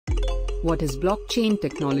What is blockchain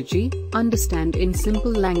technology? Understand in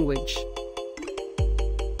simple language.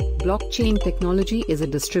 Blockchain technology is a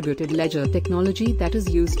distributed ledger technology that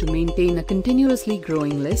is used to maintain a continuously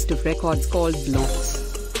growing list of records called blocks.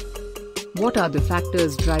 What are the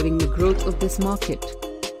factors driving the growth of this market?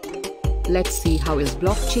 Let's see how is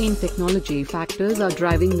blockchain technology factors are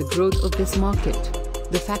driving the growth of this market.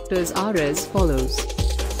 The factors are as follows.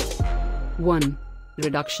 1.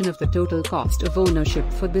 Reduction of the total cost of ownership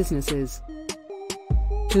for businesses.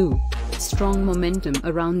 2. Strong momentum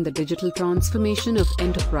around the digital transformation of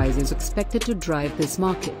enterprises expected to drive this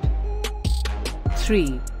market.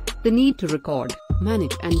 3. The need to record,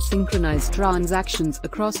 manage and synchronize transactions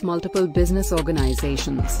across multiple business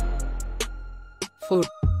organizations. 4.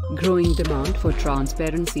 Growing demand for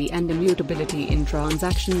transparency and immutability in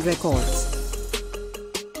transaction records.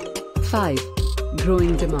 5.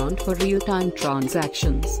 Growing demand for real-time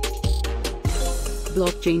transactions.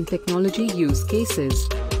 Blockchain technology use cases.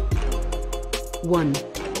 1.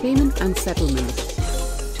 Payment and settlement.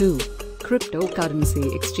 2.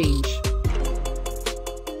 Cryptocurrency exchange.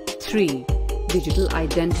 3. Digital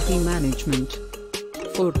identity management.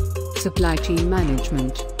 4. Supply chain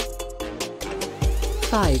management.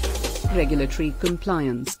 5. Regulatory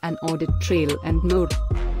compliance and audit trail and more.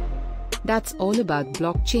 That's all about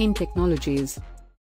blockchain technologies.